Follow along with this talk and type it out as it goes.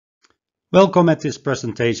Welcome at this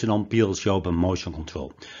presentation on PLCopen Motion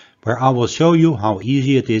Control, where I will show you how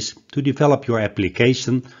easy it is to develop your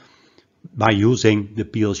application by using the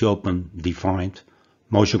PLCopen defined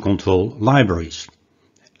motion control libraries.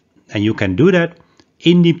 And you can do that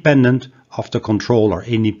independent of the controller,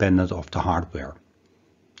 independent of the hardware.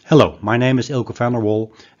 Hello, my name is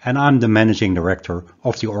Eelco and I'm the Managing Director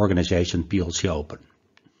of the organization PLCopen.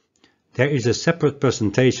 There is a separate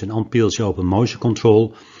presentation on PLCopen Motion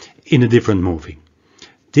Control in a different movie.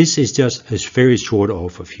 This is just a very short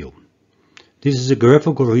overview. This is a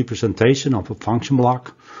graphical representation of a function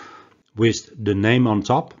block with the name on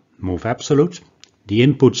top, move absolute, the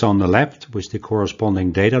inputs on the left with the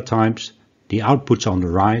corresponding data types, the outputs on the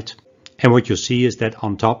right, and what you see is that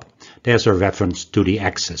on top there's a reference to the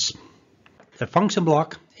axis. The function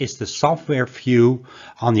block is the software view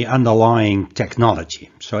on the underlying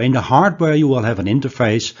technology. So in the hardware you will have an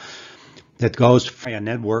interface that goes via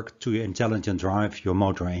network to your intelligent drive, your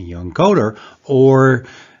motor and your encoder, or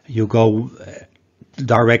you go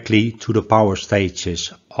directly to the power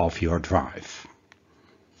stages of your drive.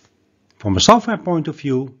 From a software point of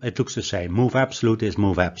view, it looks the same. Move absolute is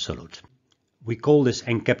move absolute. We call this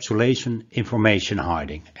encapsulation information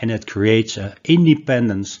hiding, and it creates an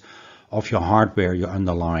independence of your hardware, your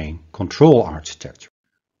underlying control architecture.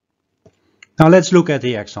 Now let's look at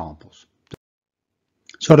the examples.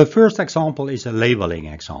 So the first example is a labeling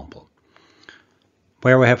example,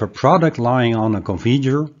 where we have a product lying on a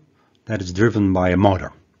configure that is driven by a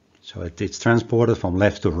motor. So it's transported from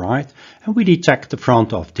left to right, and we detect the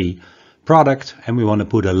front of the product and we want to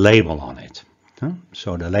put a label on it.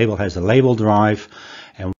 So the label has a label drive,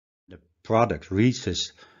 and when the product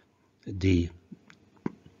reaches the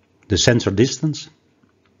sensor distance,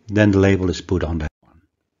 then the label is put on that one.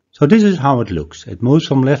 So this is how it looks. It moves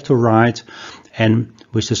from left to right and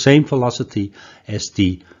with the same velocity as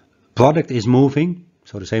the product is moving,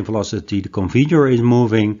 so the same velocity the configure is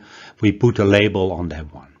moving, we put a label on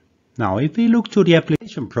that one. Now if we look to the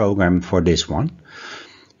application program for this one,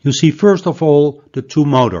 you see first of all the two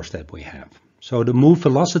motors that we have. So the move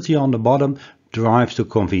velocity on the bottom drives the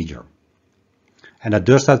configure. And it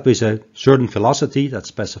does that with a certain velocity that's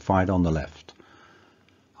specified on the left.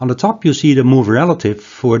 On the top you see the move relative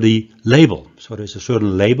for the label. So there's a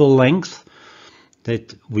certain label length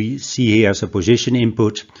that we see here as a position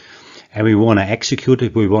input. And we want to execute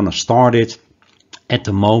it, we want to start it at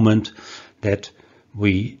the moment that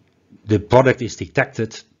the product is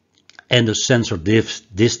detected and the sensor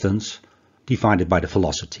distance divided by the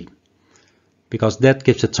velocity. Because that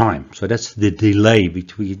gives a time. So that's the delay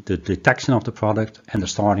between the detection of the product and the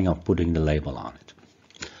starting of putting the label on it.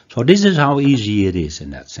 So this is how easy it is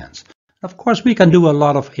in that sense. Of course, we can do a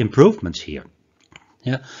lot of improvements here.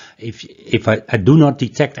 Yeah, if I do not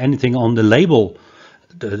detect anything on the label,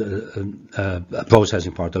 the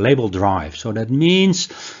processing part, the label drive. So that means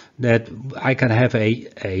that I can have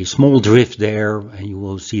a small drift there and you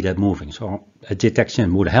will see that moving. So a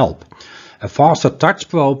detection would help. A faster touch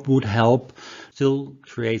probe would help still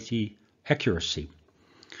create the accuracy.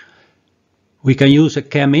 We can use a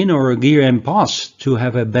cam in or a gear in pass to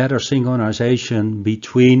have a better synchronization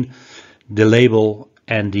between the label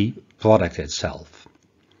and the product itself.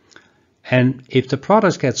 And if the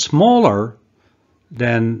product gets smaller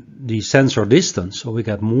than the sensor distance, so we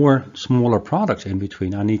get more smaller products in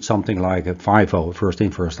between, I need something like a 5-0, first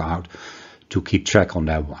in, first out, to keep track on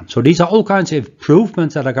that one. So these are all kinds of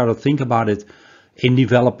improvements that I got to think about it in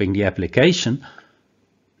developing the application,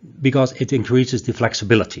 because it increases the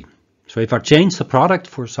flexibility. So if I change the product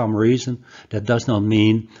for some reason, that does not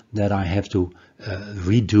mean that I have to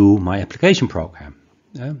redo my application program.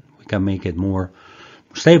 We can make it more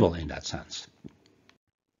stable in that sense.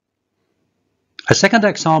 A second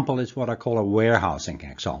example is what I call a warehousing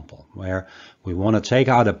example, where we want to take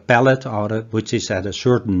out a pallet which is at a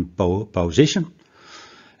certain position.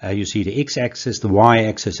 You see the x-axis, the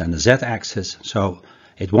y-axis and the z-axis. So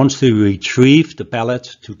it wants to retrieve the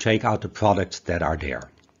pallet to take out the products that are there.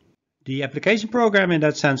 The application program in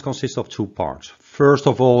that sense consists of two parts. First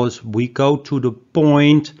of all is we go to the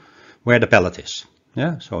point where the pallet is.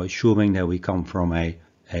 Yeah, so assuming that we come from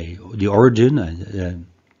the origin,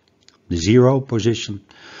 the 0 position.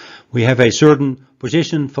 We have a certain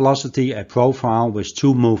position, velocity, a profile with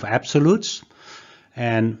two move absolutes.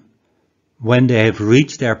 And when they have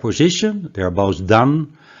reached their position, they're both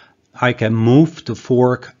done, I can move the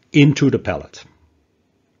fork into the pallet.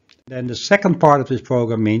 Then the second part of this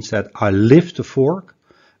program means that I lift the fork,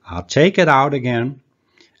 I'll take it out again,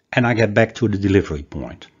 and I get back to the delivery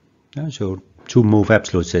point. So two move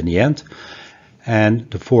absolutes in the end. And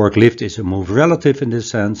the fork lift is a move relative in this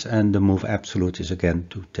sense, and the move absolute is again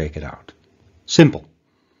to take it out. Simple.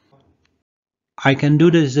 I can do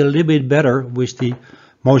this a little bit better with the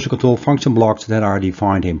motion control function blocks that are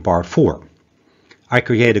defined in part 4. I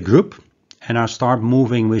create a group and I start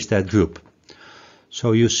moving with that group.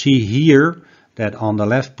 So you see here that on the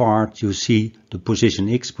left part you see the position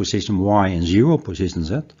X, position Y and 0, position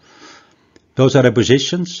Z. Those are the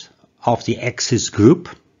positions of the axis group.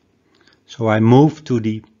 So I move to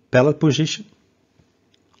the pallet position.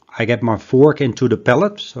 I get my fork into the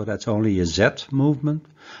pallet, so that's only a Z movement.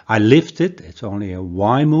 I lift it, it's only a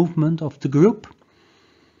Y movement of the group.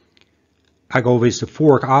 I go with the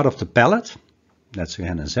fork out of the pallet, that's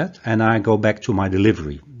again a Z, and I go back to my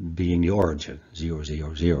delivery, being the origin, 0,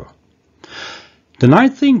 0, 0. The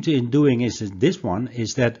nice thing in doing is this one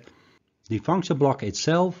is that the function block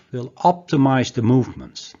itself will optimize the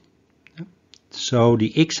movements. So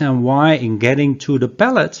the X and Y in getting to the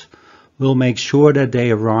pallet will make sure that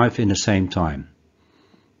they arrive in the same time.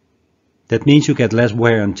 That means you get less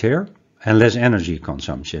wear and tear and less energy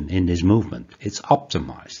consumption in this movement. It's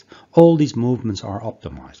optimized. All these movements are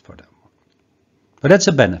optimized for that one. But that's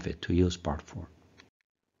a benefit to use part 4.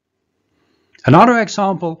 Another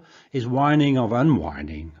example is winding or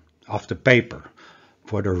unwinding of the paper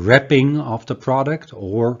for the wrapping of the product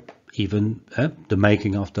or even the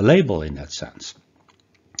making of the label in that sense.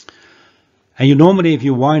 And you normally, if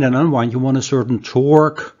you wind and unwind, you want a certain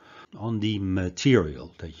torque on the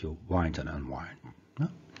material that you wind and unwind.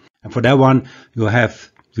 And for that one, you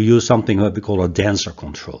use something that we call a dancer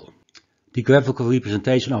control. The graphical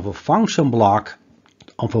representation of a function block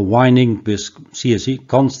of a winding with CSV,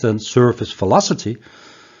 constant surface velocity,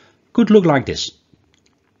 could look like this.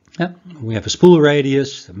 We have a spool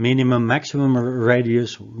radius, minimum, maximum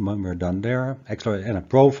radius when we're done there, and a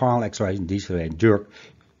profile, acceleration, deceleration, jerk,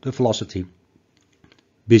 the velocity,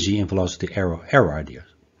 busy in velocity, error idea,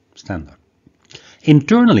 standard.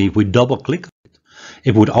 Internally, if we double click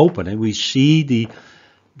it would open and we see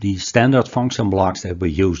the standard function blocks that we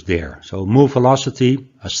use there. So move velocity,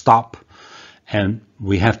 a stop, and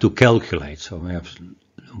we have to calculate. So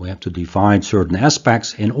we have to define certain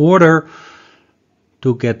aspects in order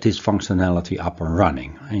to get this functionality up and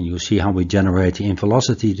running. And you see how we generate the in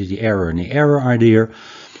velocity to the error and the error idea.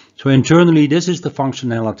 So internally, this is the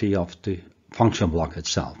functionality of the function block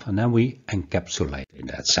itself. And then we encapsulate in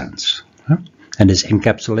that sense. And this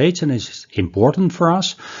encapsulation is important for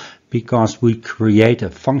us because we create a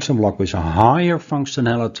function block with a higher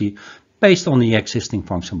functionality based on the existing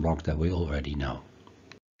function block that we already know.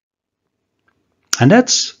 And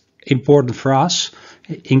that's important for us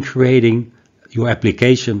in creating your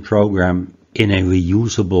application program in a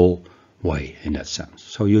reusable way in that sense.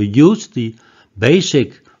 So you use the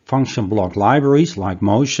basic function block libraries like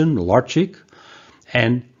motion, logic,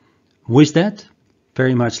 and with that,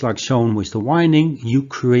 very much like shown with the winding, you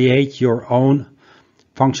create your own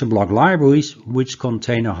function block libraries which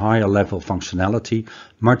contain a higher level functionality,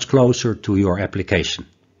 much closer to your application,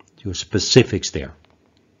 your specifics there.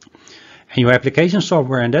 And your application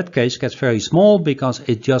software in that case gets very small because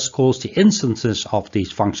it just calls the instances of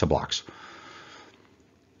these function blocks.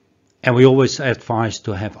 And we always advise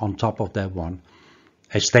to have on top of that one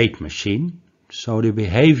a state machine. So the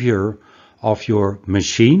behavior of your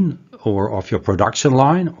machine or of your production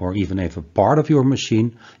line, or even if a part of your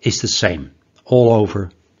machine, is the same all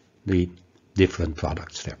over the different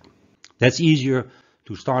products there. That's easier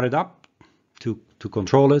to start it up, to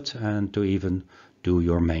control it, and to even do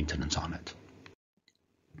your maintenance on it.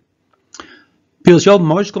 PLCopen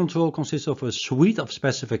Motion Control consists of a suite of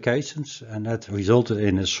specifications, and that resulted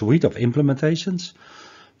in a suite of implementations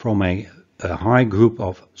from a high group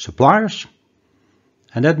of suppliers.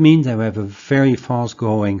 And that means that we have a very fast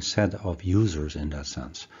growing set of users in that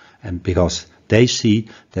sense. And because they see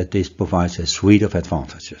that this provides a suite of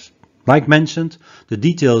advantages. Like mentioned, the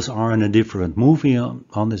details are in a different movie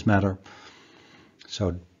on this matter.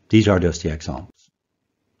 So these are just the examples.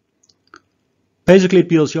 Basically,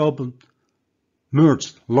 PLCopen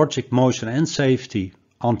merged logic, motion and safety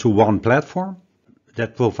onto one platform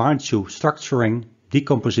that provides you structuring,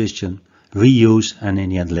 decomposition, reuse and in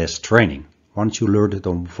the end less training. Once you learn it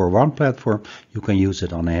for one platform, you can use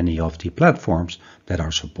it on any of the platforms that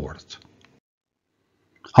are supported.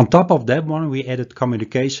 On top of that one, we added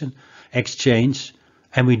communication, exchange,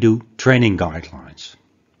 and we do training guidelines.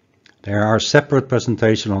 There are separate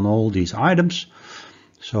presentations on all these items,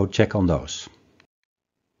 so check on those.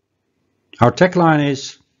 Our tagline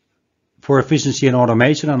is for efficiency and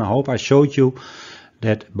automation, and I hope I showed you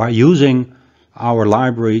that by using our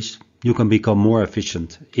libraries, you can become more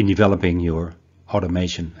efficient in developing your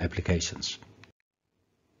automation applications.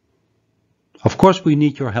 Of course, we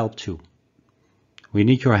need your help too. We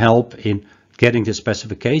need your help in getting the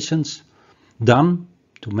specifications done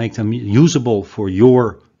to make them usable for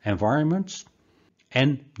your environments,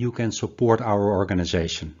 and you can support our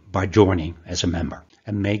organization by joining as a member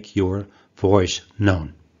and make your voice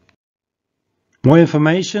known. More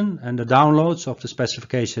information and the downloads of the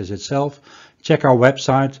specifications itself, check our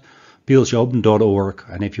website plcopen.org,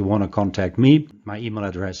 and if you want to contact me, my email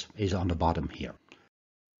address is on the bottom here.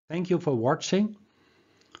 Thank you for watching.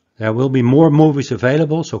 There will be more movies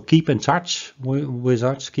available, so keep in touch with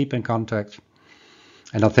us, keep in contact,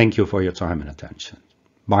 and I thank you for your time and attention.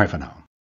 Bye for now.